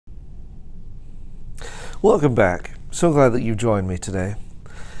Welcome back. So glad that you've joined me today.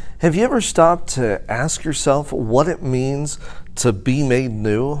 Have you ever stopped to ask yourself what it means to be made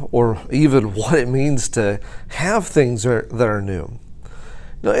new, or even what it means to have things that are new?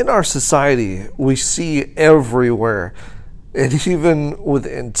 Now, in our society, we see everywhere, and even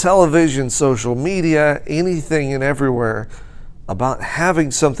within television, social media, anything and everywhere, about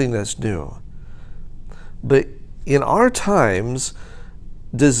having something that's new. But in our times,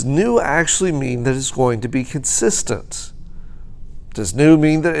 does new actually mean that it's going to be consistent? Does new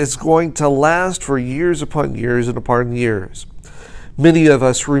mean that it's going to last for years upon years and upon years? Many of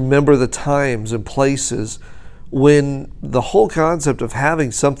us remember the times and places when the whole concept of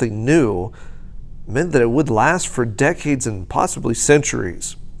having something new meant that it would last for decades and possibly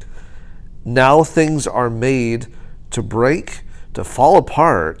centuries. Now things are made to break, to fall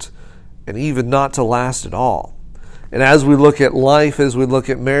apart, and even not to last at all. And as we look at life, as we look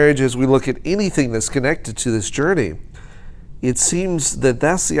at marriage, as we look at anything that's connected to this journey, it seems that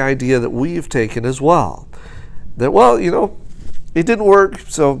that's the idea that we've taken as well. That, well, it didn't work,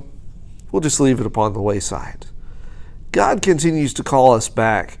 so we'll just leave it upon the wayside. God continues to call us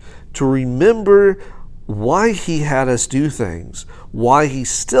back to remember why He had us do things, why He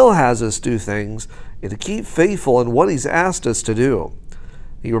still has us do things, and to keep faithful in what He's asked us to do.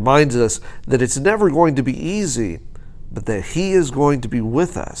 He reminds us that it's never going to be easy, but that He is going to be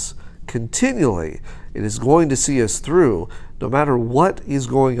with us continually. It is going to see us through no matter what is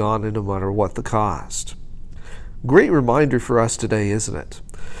going on and no matter what the cost. Great reminder for us today, isn't it?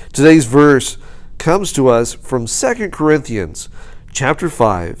 Today's verse comes to us from 2 Corinthians chapter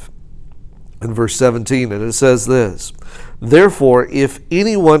 5 and verse 17, and it says this: "Therefore, if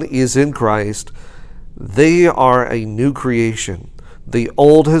anyone is in Christ, they are a new creation. The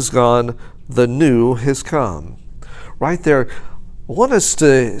old has gone, the new has come." Right there, I want us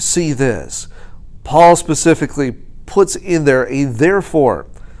to see this. Paul specifically puts in there a therefore.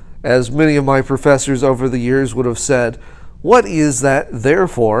 As many of my professors over the years would have said, what is that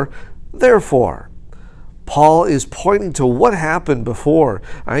therefore? Therefore. Paul is pointing to what happened before.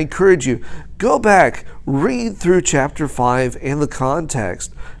 I encourage you, go back, read through chapter 5 and the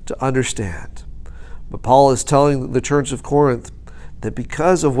context to understand. But Paul is telling the church of Corinth that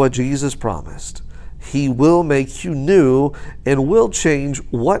because of what Jesus promised, He will make you new and will change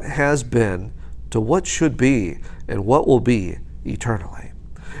what has been to what should be and what will be eternally.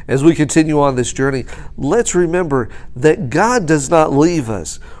 As we continue on this journey, let's remember that God does not leave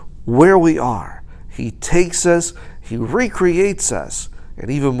us where we are. He takes us, He recreates us, and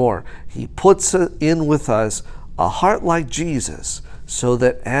even more, He puts in with us a heart like Jesus, so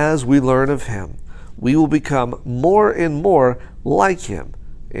that as we learn of Him, we will become more and more like Him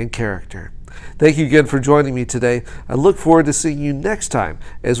in character. Thank you again for joining me today. I look forward to seeing you next time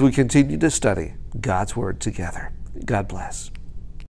as we continue to study God's Word together. God bless.